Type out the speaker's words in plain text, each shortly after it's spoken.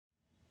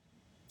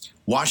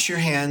Wash your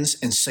hands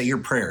and say your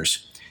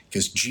prayers,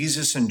 because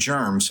Jesus and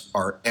germs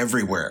are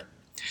everywhere.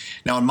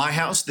 Now, in my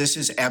house, this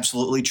is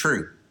absolutely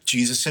true.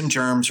 Jesus and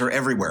germs are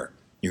everywhere.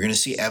 You're going to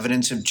see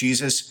evidence of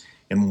Jesus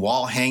in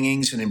wall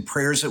hangings and in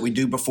prayers that we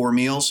do before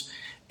meals,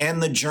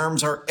 and the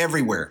germs are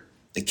everywhere.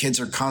 The kids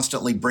are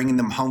constantly bringing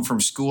them home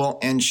from school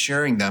and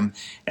sharing them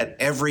at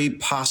every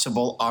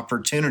possible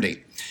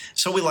opportunity.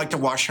 So we like to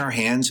wash our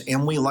hands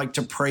and we like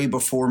to pray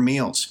before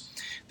meals.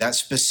 That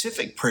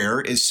specific prayer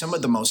is some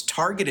of the most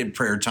targeted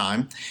prayer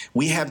time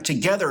we have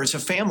together as a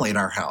family at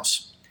our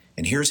house.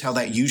 And here's how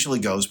that usually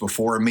goes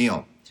before a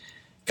meal.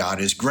 God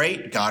is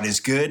great. God is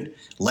good.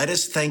 Let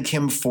us thank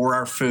him for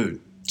our food.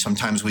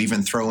 Sometimes we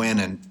even throw in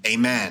an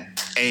amen,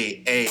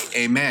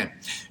 amen,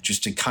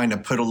 just to kind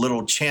of put a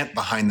little chant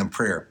behind the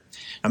prayer.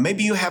 Now,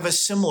 maybe you have a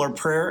similar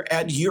prayer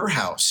at your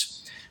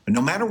house. But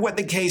no matter what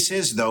the case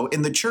is, though,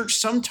 in the church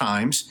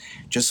sometimes,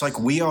 just like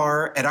we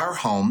are at our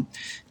home,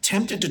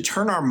 tempted to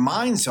turn our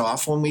minds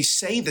off when we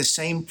say the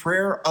same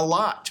prayer a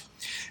lot.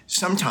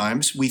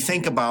 Sometimes we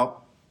think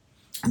about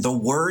the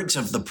words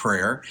of the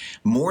prayer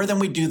more than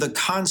we do the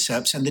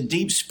concepts and the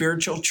deep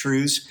spiritual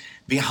truths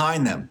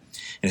behind them.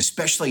 And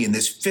especially in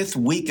this 5th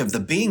week of the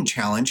Being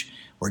Challenge,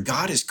 where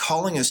God is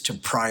calling us to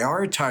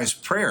prioritize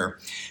prayer,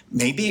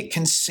 maybe it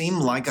can seem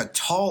like a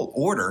tall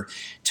order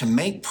to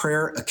make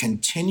prayer a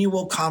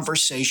continual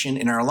conversation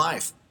in our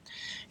life.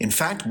 In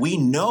fact, we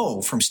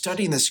know from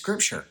studying the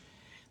scripture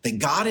that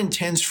God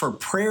intends for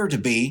prayer to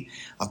be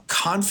a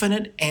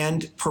confident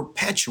and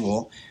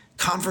perpetual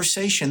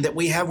conversation that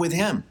we have with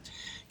him.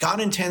 God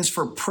intends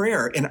for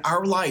prayer in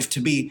our life to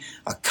be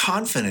a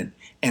confident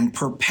and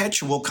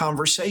perpetual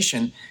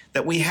conversation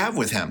that we have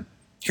with him.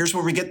 Here's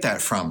where we get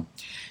that from.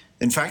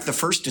 In fact, the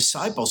first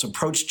disciples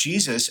approached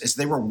Jesus as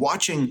they were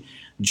watching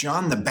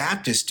John the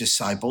Baptist's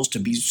disciples to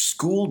be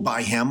schooled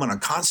by him on a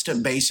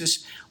constant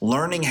basis,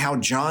 learning how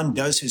John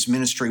does his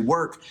ministry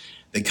work.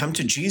 They come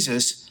to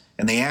Jesus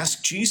and they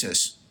ask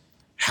Jesus,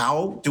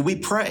 how do we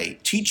pray?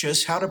 Teach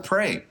us how to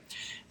pray.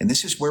 And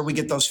this is where we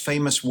get those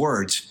famous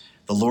words,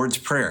 the Lord's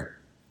Prayer.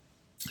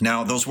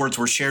 Now, those words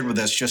were shared with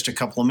us just a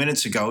couple of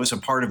minutes ago as a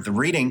part of the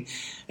reading,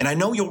 and I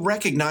know you'll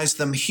recognize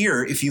them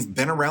here if you've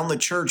been around the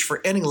church for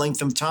any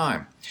length of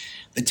time.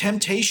 The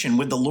temptation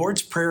with the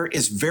Lord's Prayer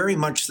is very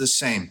much the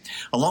same.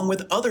 Along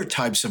with other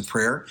types of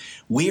prayer,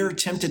 we are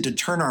tempted to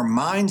turn our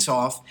minds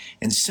off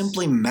and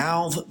simply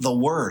mouth the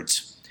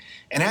words.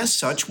 And as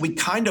such, we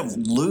kind of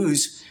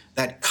lose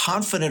that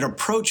confident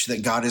approach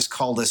that God has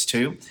called us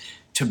to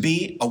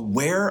be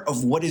aware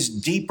of what is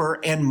deeper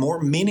and more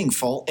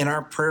meaningful in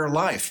our prayer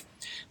life.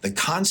 The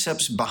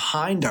concepts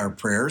behind our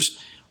prayers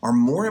are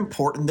more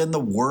important than the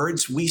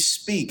words we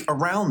speak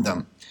around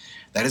them.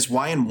 That is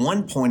why in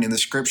one point in the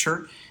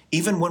scripture,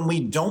 even when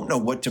we don't know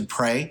what to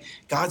pray,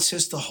 God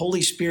says the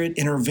Holy Spirit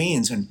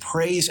intervenes and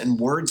prays in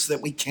words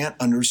that we can't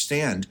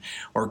understand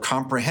or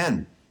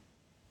comprehend.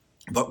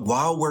 But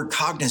while we're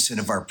cognizant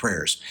of our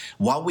prayers,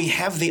 while we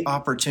have the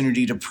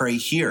opportunity to pray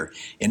here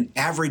in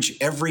average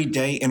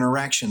everyday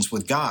interactions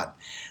with God,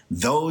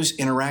 those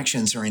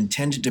interactions are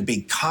intended to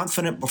be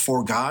confident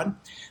before God,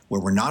 where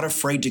we're not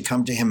afraid to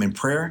come to him in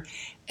prayer,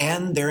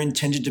 and they're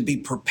intended to be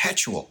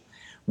perpetual,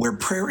 where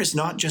prayer is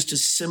not just a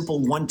simple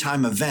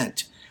one-time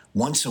event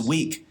once a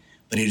week,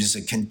 but it is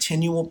a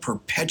continual,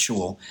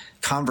 perpetual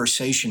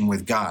conversation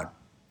with God.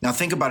 Now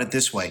think about it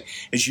this way.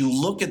 As you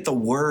look at the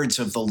words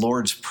of the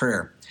Lord's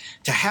Prayer,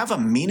 to have a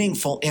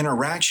meaningful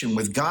interaction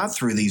with God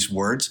through these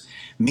words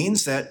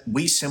means that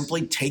we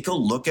simply take a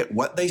look at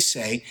what they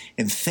say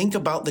and think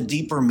about the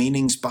deeper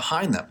meanings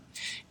behind them.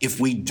 If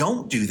we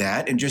don't do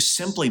that and just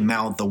simply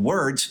mouth the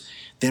words,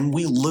 then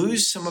we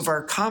lose some of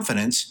our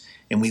confidence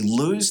and we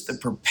lose the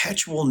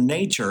perpetual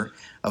nature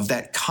of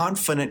that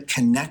confident,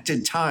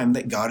 connected time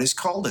that God has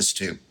called us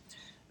to.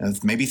 Now,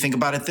 maybe think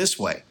about it this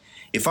way.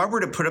 If I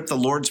were to put up the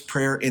Lord's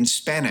Prayer in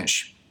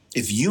Spanish,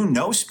 if you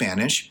know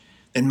Spanish,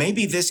 then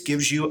maybe this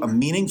gives you a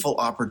meaningful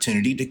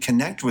opportunity to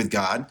connect with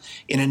God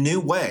in a new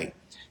way.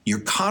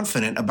 You're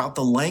confident about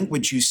the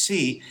language you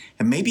see,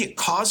 and maybe it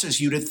causes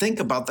you to think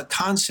about the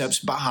concepts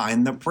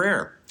behind the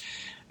prayer.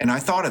 And I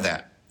thought of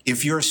that.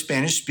 If you're a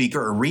Spanish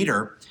speaker or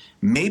reader,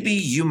 maybe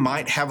you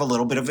might have a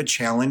little bit of a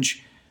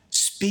challenge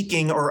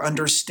speaking or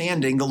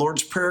understanding the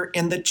Lord's Prayer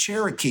in the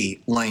Cherokee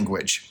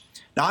language.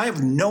 Now, I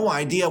have no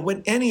idea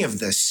what any of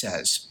this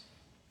says.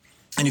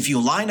 And if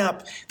you line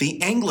up the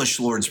English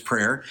Lord's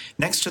Prayer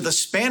next to the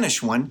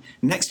Spanish one,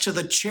 next to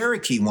the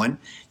Cherokee one,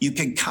 you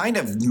can kind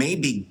of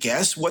maybe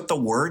guess what the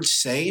words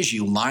say as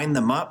you line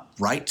them up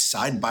right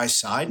side by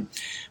side.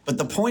 But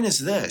the point is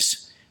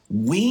this: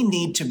 we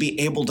need to be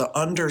able to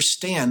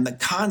understand the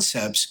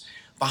concepts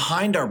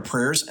behind our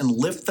prayers and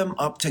lift them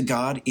up to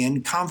God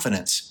in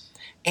confidence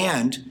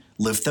and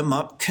lift them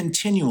up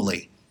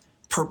continually,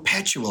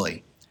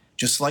 perpetually.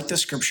 Just like the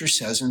scripture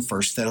says in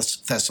 1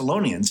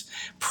 Thessalonians,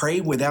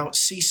 pray without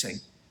ceasing.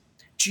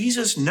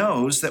 Jesus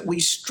knows that we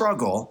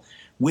struggle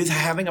with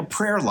having a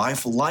prayer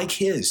life like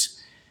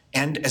his.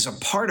 And as a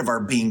part of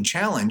our Being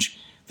Challenge,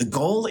 the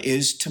goal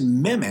is to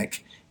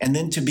mimic and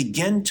then to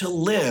begin to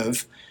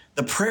live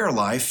the prayer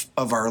life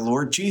of our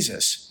Lord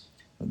Jesus.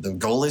 The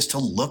goal is to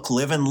look,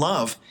 live, and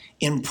love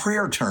in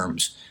prayer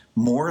terms,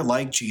 more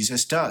like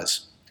Jesus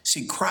does.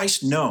 See,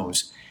 Christ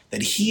knows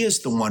that he is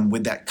the one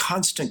with that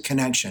constant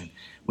connection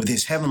with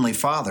his heavenly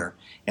Father,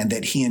 and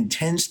that he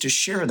intends to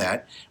share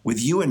that with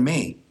you and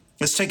me.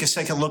 Let's take a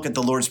second look at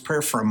the Lord's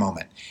Prayer for a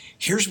moment.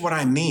 Here's what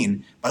I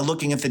mean by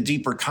looking at the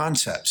deeper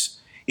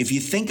concepts. If you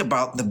think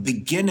about the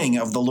beginning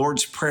of the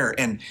Lord's Prayer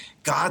and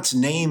God's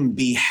name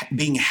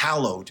being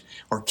hallowed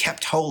or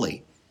kept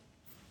holy,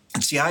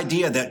 it's the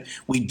idea that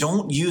we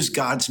don't use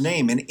God's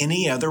name in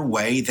any other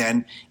way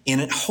than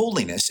in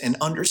holiness and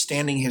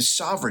understanding his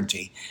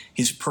sovereignty,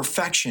 his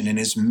perfection, and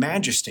his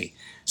majesty.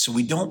 So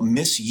we don't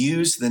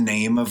misuse the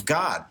name of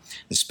God,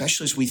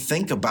 especially as we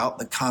think about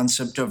the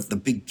concept of the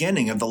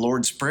beginning of the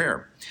Lord's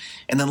Prayer.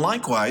 And then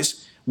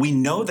likewise, we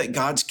know that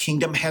God's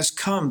kingdom has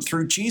come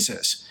through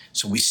Jesus.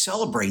 So we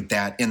celebrate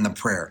that in the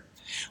prayer.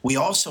 We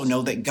also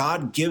know that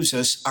God gives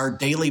us our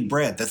daily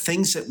bread, the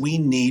things that we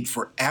need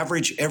for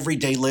average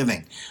everyday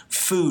living,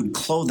 food,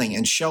 clothing,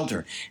 and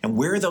shelter. And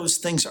where those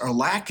things are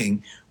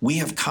lacking, we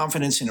have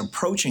confidence in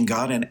approaching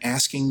God and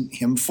asking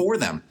him for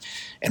them.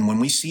 And when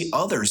we see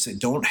others that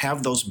don't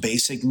have those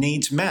basic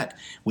needs met,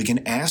 we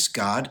can ask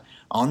God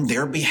on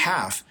their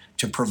behalf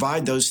to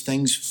provide those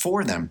things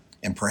for them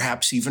and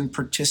perhaps even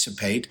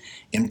participate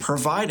in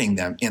providing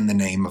them in the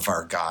name of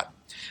our God.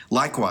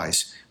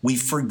 Likewise, we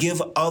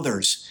forgive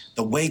others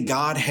the way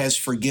God has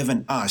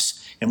forgiven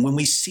us. And when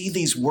we see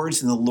these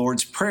words in the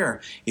Lord's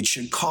Prayer, it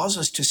should cause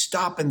us to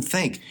stop and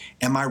think,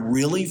 am I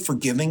really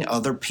forgiving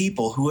other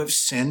people who have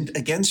sinned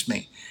against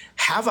me?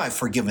 Have I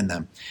forgiven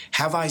them?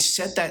 Have I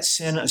set that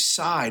sin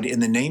aside in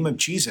the name of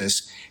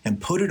Jesus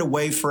and put it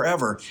away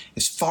forever,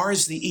 as far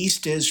as the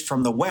east is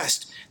from the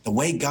west, the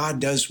way God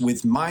does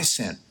with my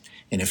sin?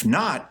 And if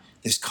not,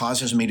 this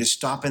causes me to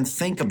stop and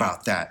think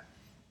about that.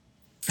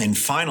 And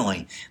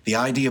finally, the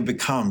idea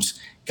becomes,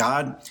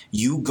 God,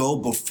 you go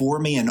before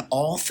me in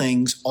all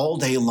things all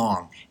day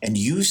long, and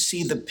you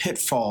see the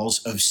pitfalls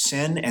of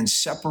sin and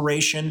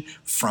separation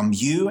from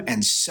you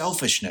and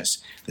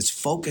selfishness that's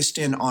focused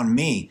in on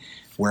me,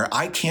 where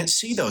I can't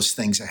see those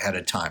things ahead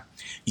of time.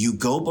 You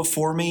go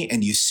before me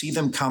and you see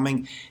them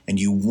coming, and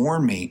you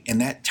warn me in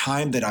that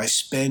time that I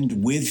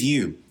spend with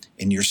you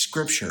in your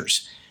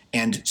scriptures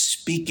and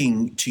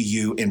speaking to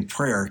you in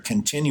prayer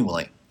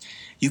continually.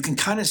 You can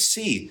kind of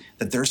see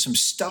that there's some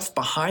stuff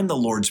behind the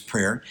Lord's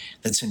Prayer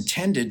that's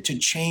intended to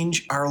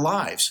change our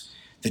lives,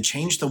 to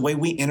change the way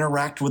we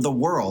interact with the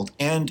world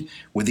and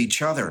with each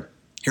other.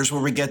 Here's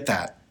where we get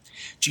that.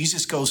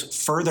 Jesus goes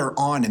further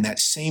on in that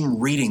same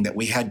reading that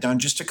we had done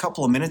just a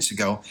couple of minutes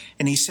ago,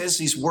 and he says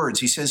these words.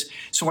 He says,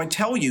 "So I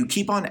tell you,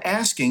 keep on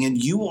asking,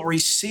 and you will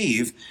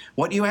receive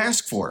what you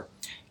ask for.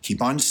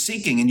 Keep on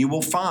seeking, and you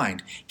will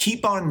find.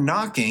 Keep on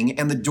knocking,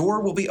 and the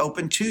door will be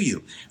open to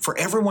you. For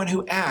everyone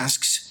who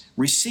asks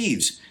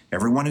receives,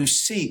 everyone who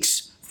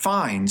seeks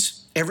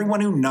finds,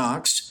 everyone who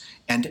knocks,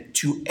 and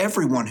to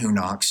everyone who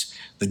knocks,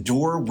 the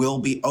door will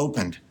be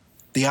opened."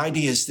 The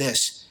idea is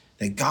this,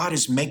 that God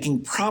is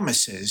making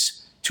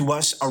promises to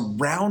us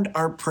around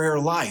our prayer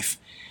life,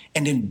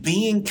 and in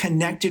being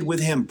connected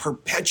with him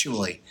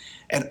perpetually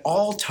at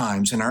all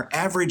times in our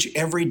average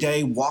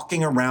everyday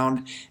walking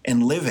around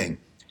and living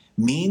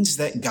means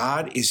that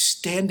God is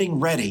standing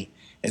ready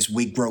as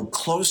we grow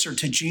closer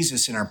to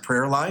Jesus in our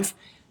prayer life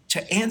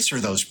to answer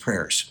those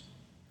prayers.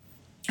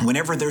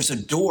 Whenever there's a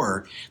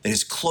door that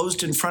is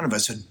closed in front of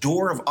us, a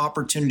door of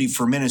opportunity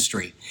for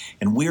ministry,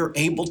 and we're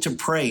able to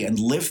pray and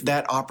lift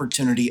that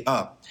opportunity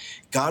up,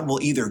 God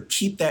will either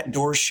keep that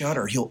door shut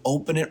or he'll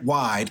open it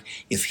wide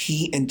if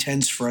he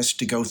intends for us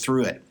to go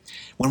through it.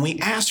 When we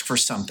ask for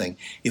something,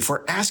 if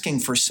we're asking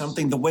for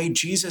something the way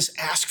Jesus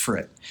asked for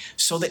it,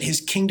 so that his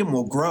kingdom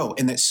will grow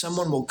and that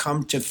someone will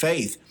come to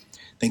faith,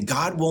 then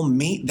God will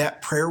meet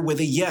that prayer with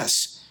a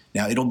yes.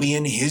 Now, it'll be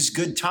in his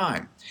good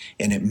time,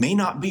 and it may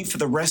not be for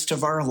the rest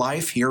of our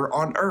life here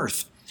on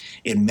earth.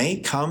 It may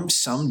come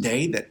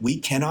someday that we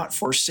cannot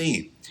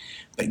foresee.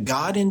 But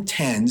God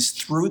intends,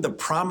 through the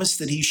promise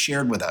that he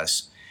shared with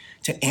us,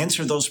 to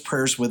answer those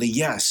prayers with a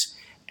yes,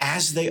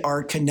 as they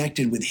are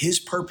connected with his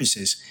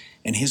purposes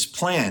and his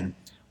plan,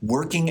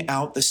 working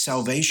out the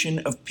salvation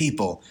of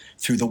people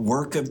through the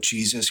work of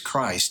Jesus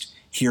Christ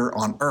here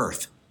on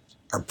earth.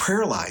 Our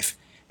prayer life,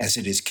 as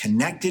it is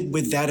connected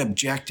with that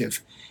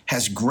objective,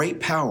 has great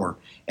power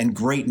and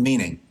great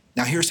meaning.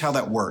 Now, here's how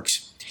that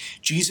works.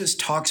 Jesus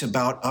talks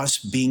about us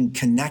being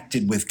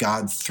connected with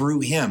God through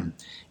him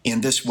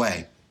in this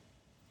way.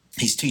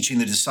 He's teaching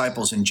the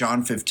disciples in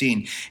John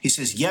 15. He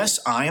says, "Yes,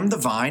 I am the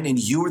vine and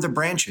you are the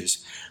branches.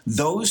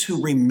 Those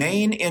who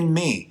remain in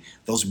me,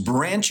 those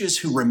branches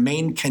who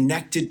remain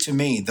connected to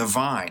me, the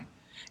vine,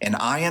 and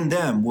I and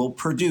them will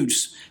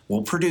produce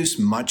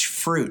much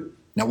fruit."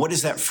 Now, what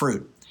is that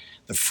fruit?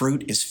 The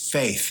fruit is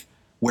faith.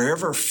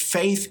 Wherever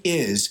faith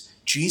is,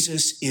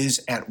 Jesus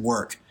is at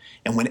work.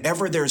 And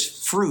whenever there's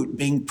fruit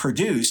being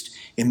produced,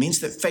 it means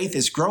that faith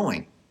is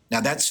growing.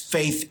 Now, that's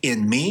faith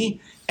in me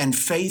and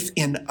faith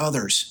in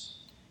others.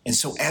 And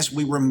so as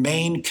we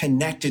remain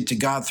connected to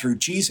God through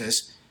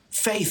Jesus,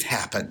 faith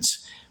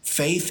happens.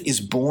 Faith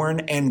is born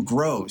and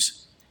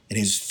grows. It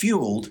is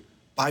fueled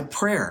by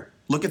prayer.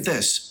 Look at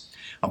this.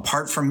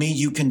 Apart from me,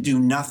 you can do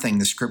nothing,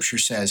 the scripture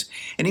says.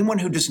 Anyone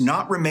who does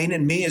not remain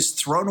in me is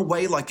thrown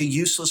away like a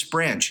useless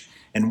branch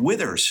and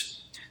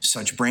withers.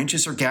 Such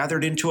branches are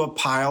gathered into a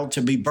pile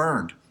to be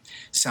burned.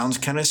 Sounds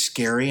kind of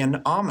scary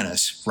and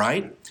ominous,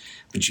 right?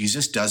 But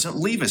Jesus doesn't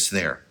leave us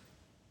there.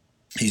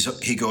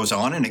 He goes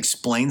on and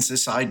explains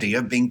this idea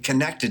of being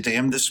connected to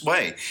him this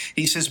way.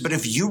 He says, but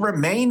if you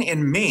remain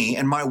in me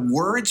and my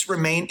words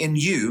remain in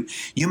you,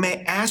 you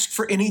may ask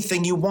for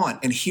anything you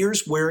want. And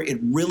here's where it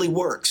really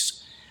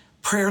works.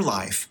 Prayer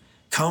life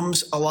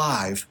comes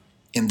alive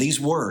in these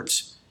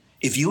words.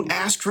 If you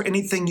ask for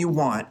anything you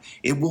want,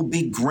 it will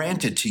be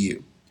granted to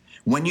you.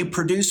 When you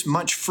produce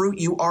much fruit,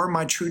 you are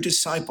my true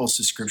disciples,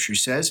 the scripture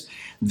says.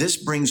 This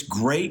brings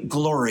great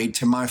glory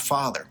to my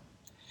Father.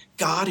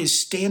 God is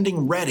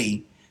standing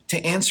ready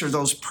to answer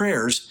those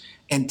prayers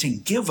and to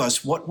give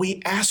us what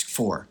we ask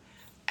for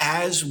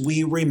as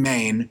we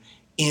remain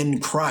in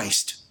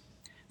Christ.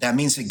 That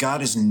means that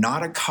God is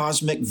not a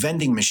cosmic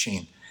vending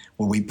machine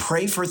where we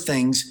pray for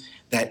things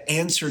that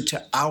answer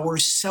to our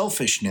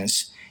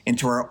selfishness and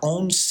to our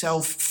own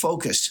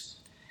self-focus.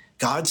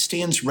 God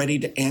stands ready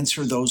to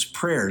answer those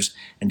prayers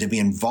and to be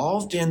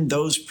involved in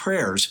those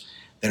prayers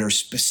that are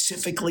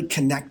specifically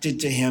connected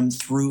to him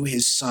through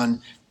his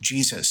Son,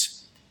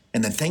 Jesus,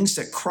 and the things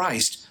that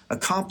Christ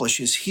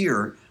accomplishes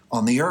here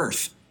on the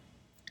earth.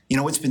 You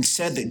know, it's been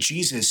said that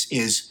Jesus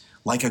is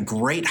like a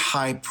great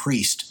high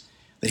priest,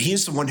 that he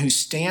is the one who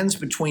stands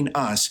between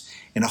us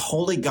and a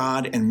holy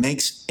God and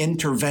makes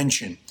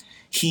intervention.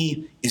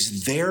 He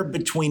is there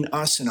between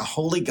us and a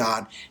holy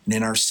God, and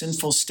in our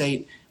sinful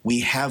state,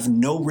 we have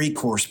no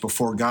recourse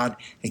before God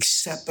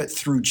except but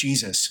through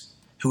Jesus,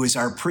 who is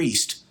our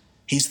priest.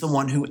 He's the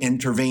one who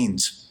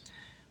intervenes.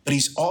 But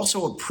he's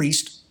also a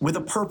priest with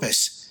a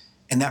purpose,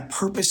 and that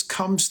purpose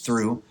comes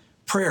through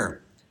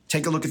prayer.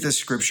 Take a look at this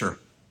scripture.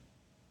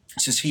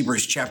 This is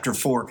Hebrews chapter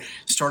 4,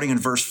 starting in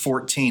verse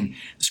 14.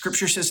 The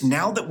scripture says,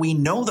 now that we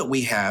know that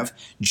we have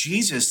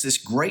Jesus, this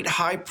great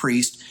high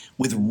priest,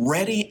 with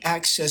ready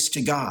access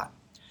to God,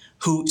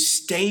 who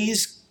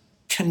stays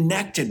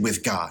connected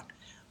with God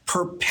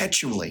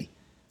perpetually,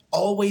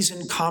 always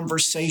in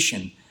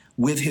conversation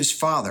with his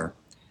Father.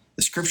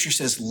 The scripture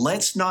says,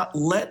 let's not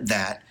let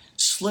that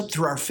slip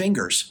through our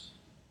fingers.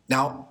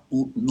 Now,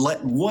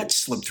 let what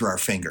slip through our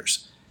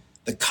fingers?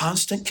 The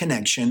constant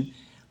connection,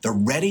 the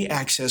ready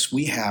access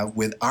we have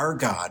with our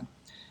God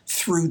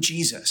through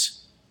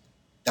Jesus.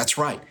 That's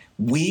right.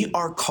 We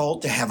are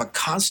called to have a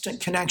constant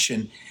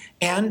connection,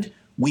 and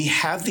we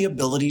have the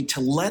ability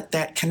to let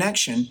that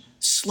connection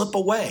slip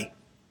away.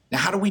 Now,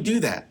 how do we do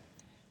that?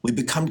 We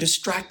become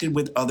distracted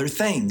with other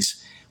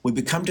things. We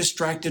become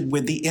distracted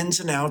with the ins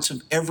and outs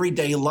of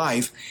everyday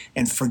life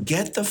and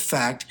forget the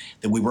fact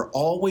that we were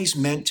always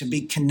meant to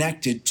be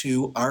connected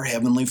to our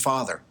Heavenly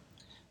Father.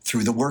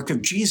 Through the work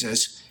of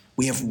Jesus,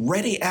 we have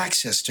ready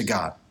access to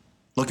God.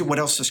 Look at what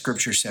else the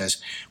scripture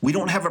says. We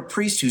don't have a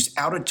priest who's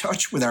out of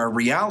touch with our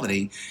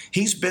reality.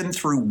 He's been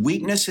through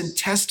weakness and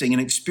testing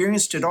and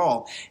experienced it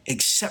all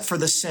except for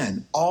the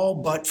sin, all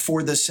but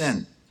for the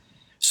sin.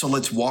 So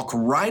let's walk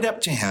right up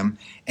to him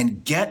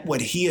and get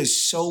what he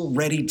is so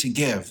ready to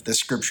give, the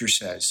scripture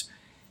says.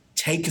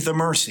 Take the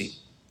mercy,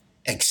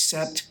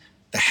 accept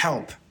the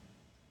help.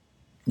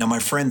 Now, my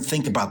friend,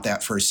 think about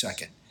that for a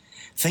second.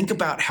 Think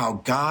about how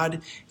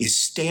God is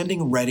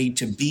standing ready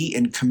to be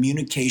in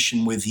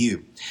communication with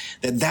you.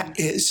 That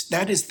is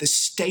the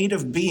state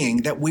of being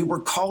that we were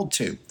called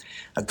to,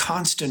 a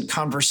constant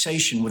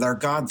conversation with our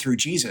God through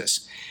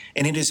Jesus.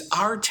 And it is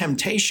our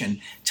temptation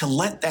to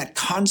let that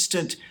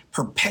constant,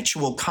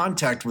 perpetual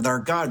contact with our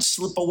God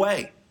slip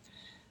away.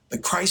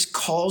 But Christ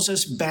calls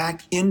us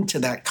back into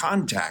that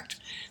contact,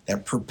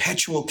 that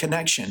perpetual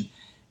connection,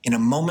 in a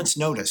moment's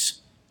notice.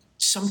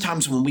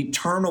 Sometimes when we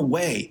turn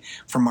away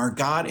from our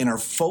God and are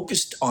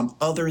focused on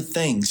other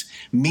things,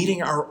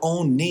 meeting our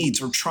own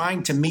needs or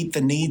trying to meet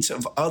the needs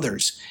of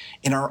others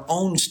in our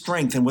own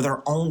strength and with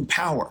our own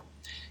power,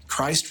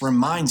 Christ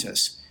reminds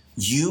us,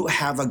 you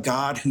have a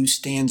God who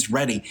stands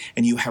ready,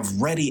 and you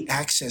have ready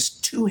access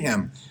to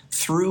him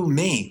through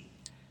me.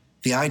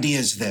 The idea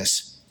is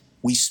this: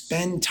 we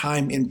spend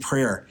time in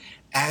prayer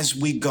as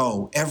we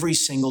go every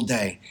single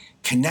day,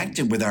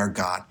 connected with our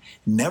God,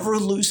 never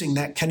losing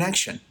that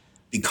connection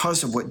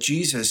because of what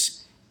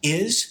Jesus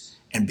is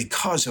and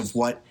because of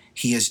what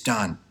he has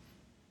done.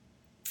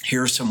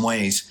 Here are some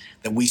ways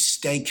that we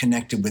stay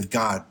connected with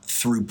God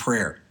through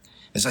prayer.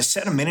 As I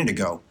said a minute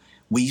ago,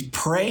 we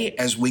pray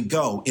as we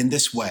go in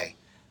this way.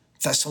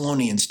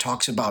 Thessalonians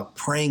talks about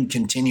praying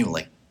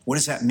continually. What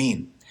does that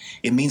mean?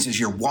 It means as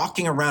you're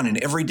walking around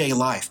in everyday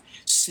life,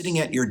 sitting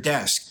at your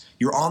desk,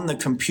 you're on the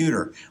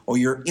computer, or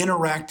you're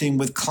interacting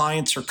with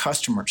clients or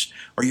customers,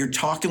 or you're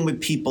talking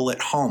with people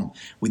at home,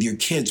 with your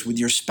kids, with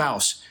your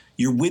spouse,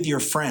 you're with your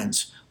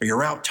friends, or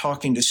you're out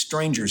talking to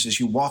strangers as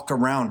you walk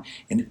around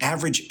in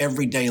average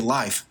everyday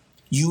life.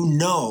 You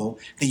know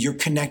that you're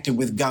connected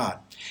with God.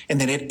 And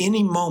that at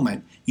any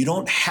moment, you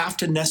don't have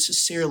to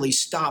necessarily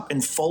stop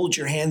and fold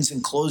your hands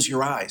and close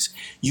your eyes.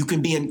 You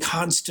can be in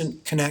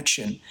constant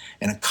connection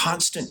and a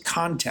constant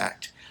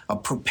contact, a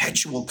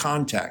perpetual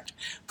contact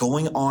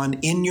going on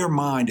in your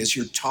mind as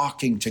you're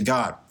talking to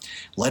God,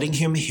 letting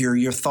him hear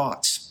your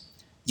thoughts.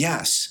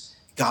 Yes,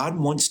 God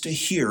wants to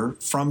hear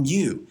from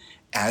you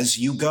as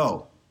you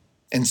go.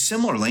 And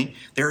similarly,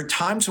 there are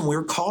times when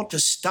we're called to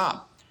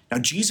stop. Now,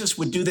 Jesus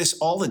would do this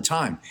all the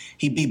time.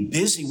 He'd be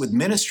busy with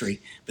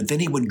ministry, but then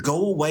he would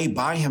go away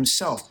by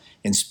himself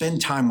and spend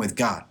time with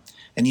God.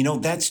 And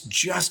that's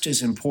just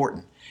as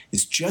important.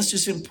 It's just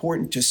as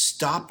important to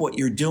stop what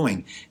you're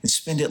doing and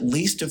spend at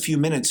least a few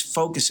minutes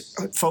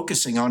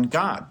focusing on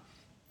God.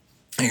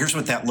 And here's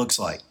what that looks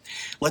like.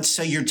 Let's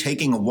say you're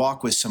taking a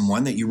walk with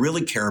someone that you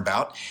really care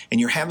about, and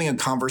you're having a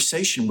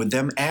conversation with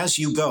them as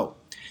you go.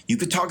 You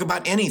could talk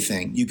about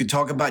anything. You could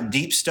talk about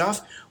deep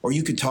stuff, or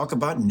you could talk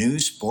about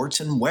news, sports,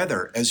 and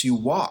weather as you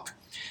walk.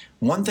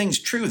 One thing's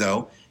true,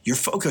 though. You're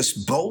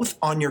focused both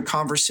on your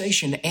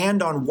conversation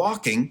and on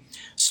walking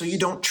so you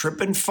don't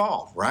trip and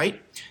fall,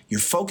 right? You're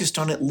focused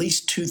on at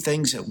least two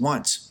things at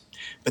once.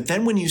 But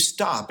then when you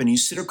stop and you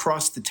sit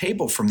across the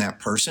table from that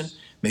person,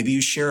 maybe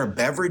you share a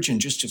beverage and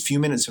just a few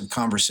minutes of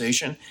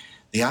conversation,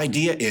 the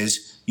idea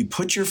is you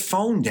put your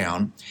phone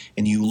down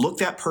and you look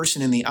that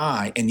person in the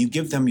eye and you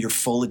give them your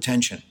full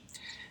attention.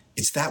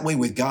 It's that way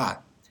with God.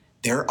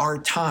 There are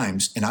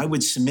times, and I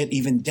would submit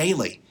even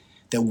daily,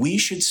 that we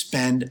should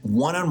spend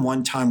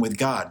one-on-one time with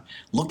God,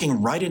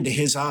 looking right into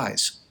his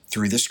eyes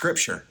through the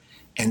scripture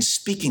and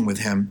speaking with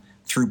him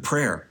through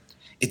prayer.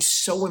 It's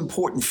so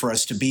important for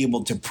us to be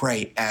able to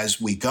pray as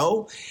we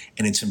go,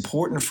 and it's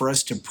important for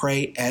us to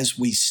pray as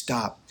we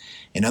stop.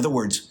 In other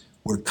words,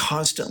 we're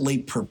constantly,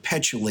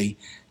 perpetually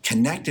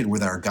connected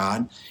with our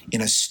God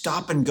in a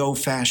stop-and-go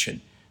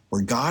fashion,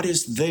 where God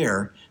is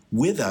there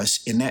with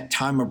us in that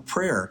time of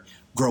prayer,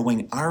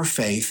 growing our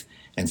faith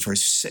and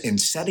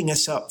setting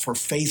us up for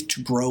faith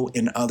to grow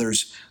in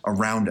others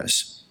around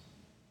us.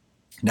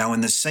 Now,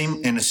 in a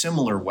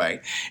similar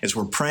way, as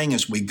we're praying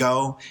as we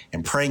go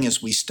and praying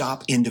as we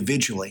stop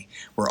individually,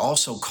 we're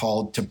also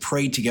called to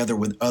pray together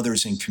with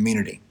others in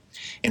community.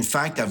 In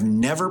fact, I've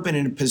never been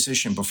in a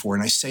position before,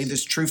 and I say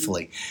this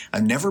truthfully,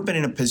 I've never been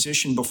in a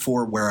position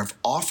before where I've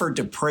offered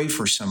to pray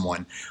for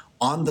someone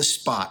on the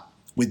spot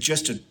with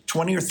just a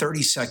 20 or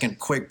 30 second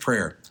quick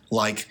prayer,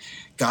 like,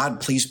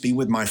 God, please be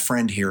with my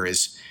friend here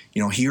as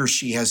he or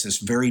she has this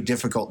very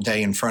difficult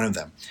day in front of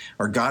them.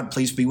 Or God,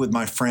 please be with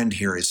my friend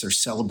here as they're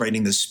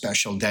celebrating this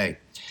special day.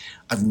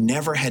 I've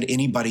never had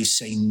anybody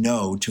say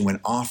no to an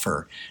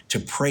offer to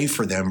pray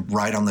for them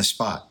right on the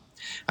spot.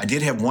 I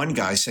did have one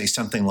guy say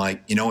something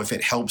like, if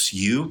it helps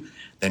you,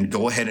 then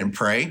go ahead and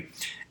pray.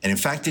 And in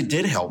fact, it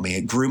did help me.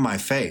 It grew my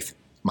faith.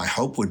 My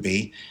hope would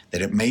be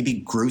that it maybe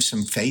grew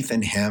some faith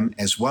in him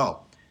as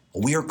well.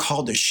 We are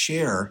called to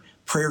share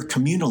prayer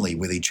communally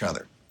with each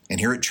other. And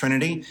here at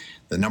Trinity,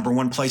 the number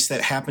one place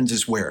that happens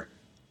is where?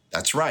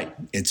 That's right.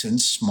 It's in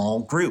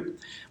small group.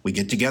 We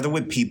get together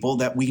with people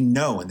that we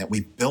know and that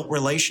we've built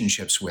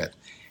relationships with,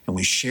 and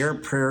we share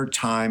prayer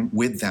time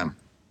with them.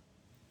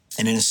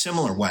 And in a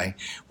similar way,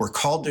 we're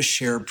called to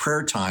share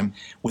prayer time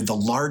with the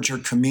larger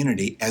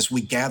community as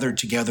we gather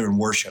together and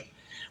worship.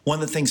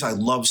 One of the things I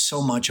love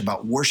so much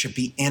about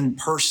worshiping in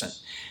person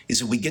is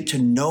that we get to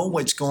know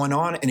what's going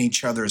on in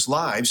each other's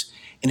lives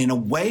and in a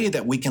way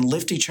that we can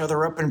lift each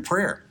other up in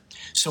prayer.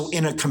 So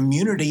in a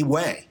community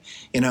way,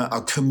 in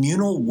a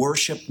communal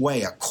worship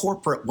way, a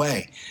corporate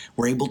way,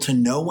 we're able to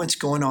know what's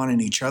going on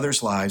in each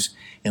other's lives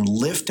and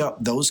lift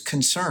up those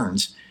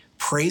concerns,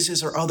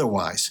 praises or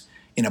otherwise,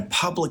 in a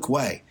public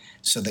way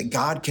so that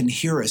God can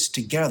hear us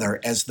together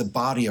as the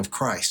body of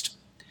Christ.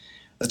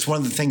 That's one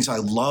of the things I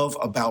love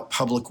about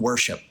public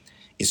worship,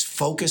 is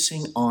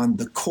focusing on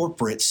the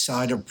corporate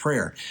side of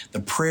prayer,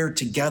 the prayer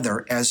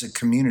together as a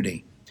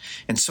community.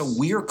 And so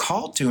we are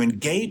called to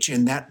engage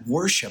in that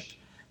worship,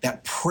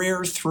 that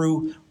prayer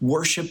through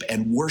worship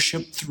and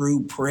worship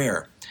through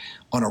prayer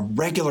on a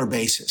regular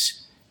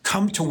basis.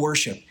 Come to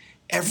worship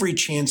every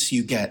chance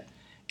you get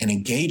and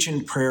engage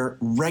in prayer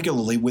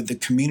regularly with the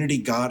community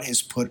God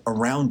has put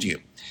around you.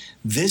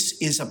 This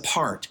is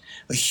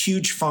a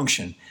huge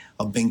function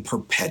of being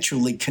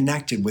perpetually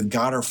connected with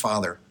God our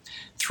Father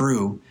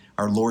through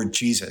our Lord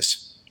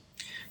Jesus.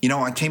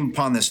 I came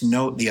upon this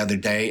note the other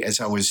day as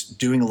I was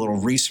doing a little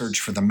research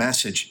for the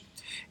message,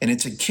 and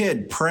it's a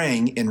kid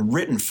praying in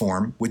written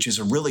form, which is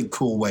a really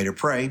cool way to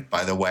pray,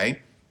 by the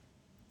way,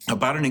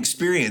 about an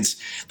experience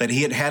that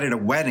he had had at a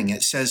wedding.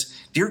 It says,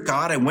 "Dear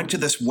God, I went to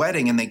this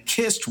wedding and they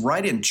kissed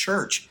right in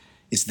church.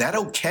 Is that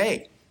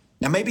okay?"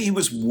 Now, maybe he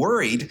was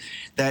worried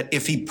that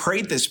if he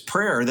prayed this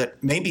prayer,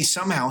 that maybe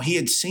somehow he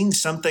had seen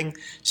something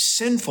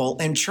sinful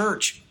in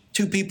church.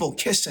 Two people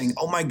kissing.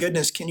 Oh my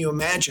goodness, can you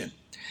imagine?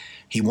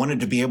 He wanted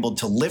to be able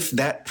to lift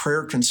that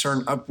prayer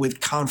concern up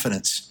with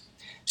confidence.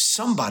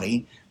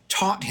 Somebody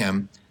taught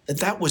him that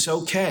that was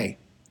okay.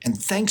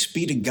 And thanks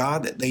be to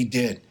God that they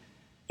did.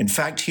 In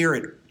fact, here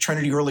at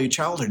Trinity Early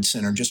Childhood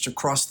Center, just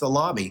across the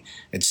lobby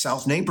at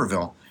South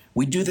Naperville,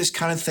 we do this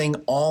kind of thing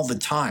all the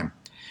time.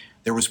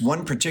 There was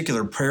one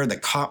particular prayer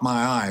that caught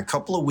my eye a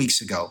couple of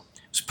weeks ago.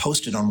 It was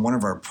posted on one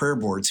of our prayer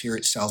boards here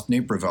at South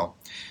Naperville.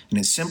 And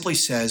it simply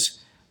says,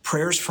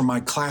 prayers for my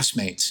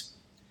classmates.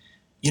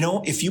 You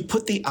know, if you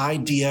put the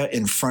idea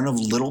in front of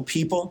little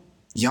people,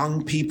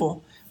 young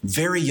people,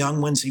 very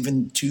young ones,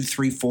 even 2,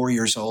 3, 4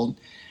 years old,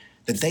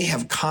 that they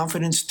have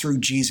confidence through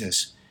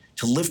Jesus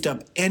to lift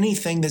up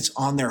anything that's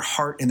on their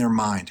heart and their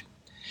mind.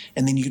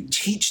 And then you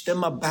teach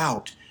them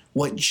about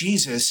what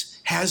Jesus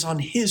has on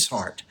his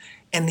heart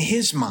and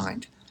his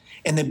mind.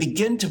 And they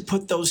begin to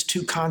put those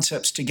two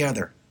concepts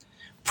together.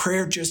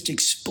 Prayer just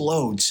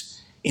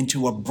explodes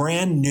into a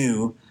brand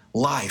new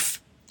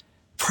life.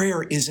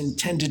 Prayer is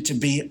intended to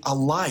be a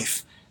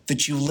life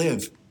that you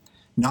live,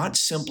 not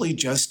simply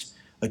just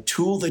a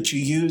tool that you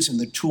use in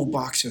the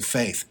toolbox of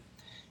faith.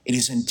 It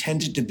is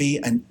intended to be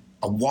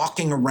a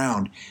walking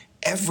around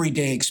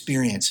everyday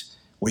experience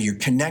where you're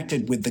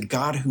connected with the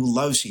God who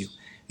loves you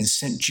and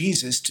sent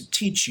Jesus to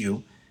teach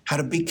you how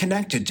to be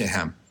connected to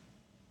him.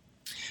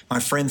 My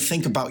friend,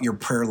 think about your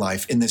prayer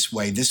life in this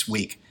way this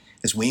week.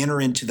 As we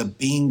enter into the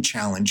Being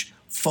Challenge,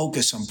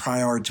 focus on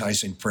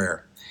prioritizing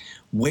prayer.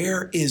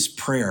 Where is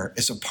prayer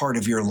as a part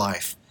of your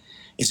life?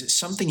 Is it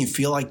something you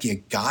feel like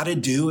you gotta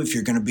do if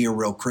you're gonna be a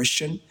real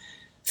Christian?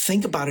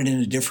 Think about it in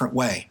a different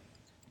way.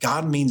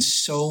 God means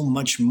so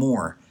much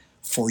more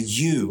for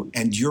you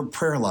and your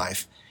prayer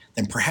life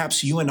than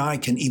perhaps you and I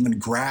can even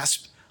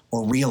grasp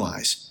or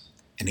realize.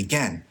 And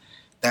again,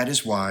 that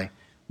is why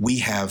we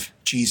have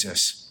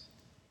Jesus.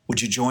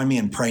 Would you join me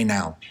and pray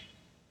now?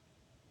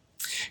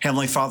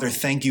 Heavenly Father,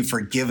 thank you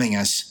for giving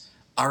us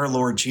our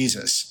Lord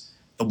Jesus,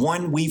 the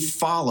one we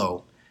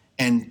follow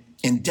and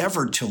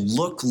endeavor to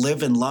look,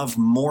 live, and love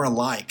more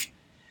alike.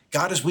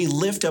 God, as we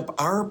lift up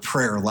our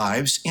prayer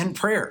lives in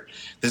prayer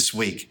this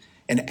week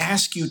and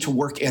ask you to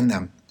work in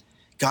them,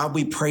 God,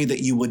 we pray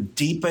that you would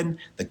deepen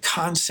the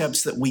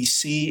concepts that we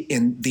see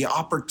in the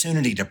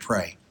opportunity to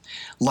pray,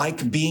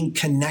 like being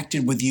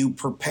connected with you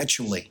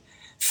perpetually,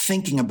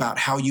 thinking about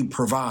how you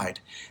provide,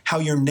 how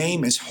your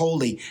name is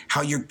holy,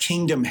 how your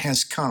kingdom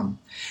has come,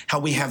 how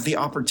we have the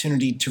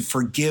opportunity to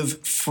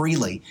forgive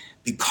freely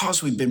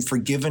because we've been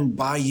forgiven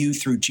by you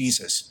through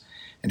Jesus,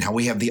 and how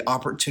we have the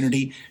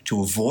opportunity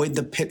to avoid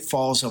the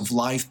pitfalls of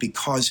life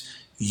because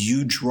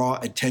you draw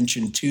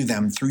attention to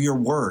them through your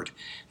word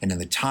and in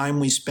the time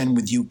we spend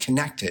with you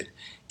connected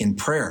in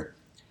prayer.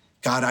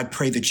 God, I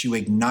pray that you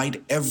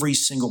ignite every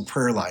single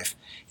prayer life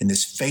in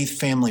this faith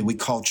family we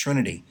call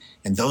Trinity,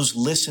 and those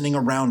listening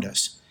around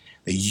us,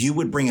 that you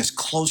would bring us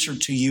closer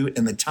to you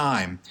in the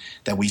time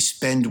that we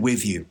spend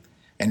with you.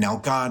 And now,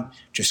 God,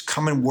 just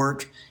come and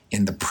work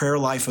in the prayer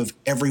life of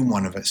every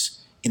one of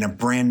us in a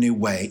brand new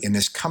way in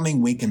this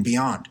coming week and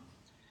beyond.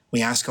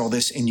 We ask all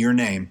this in your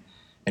name,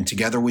 and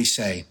together we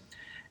say,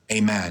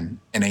 amen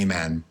and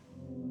amen.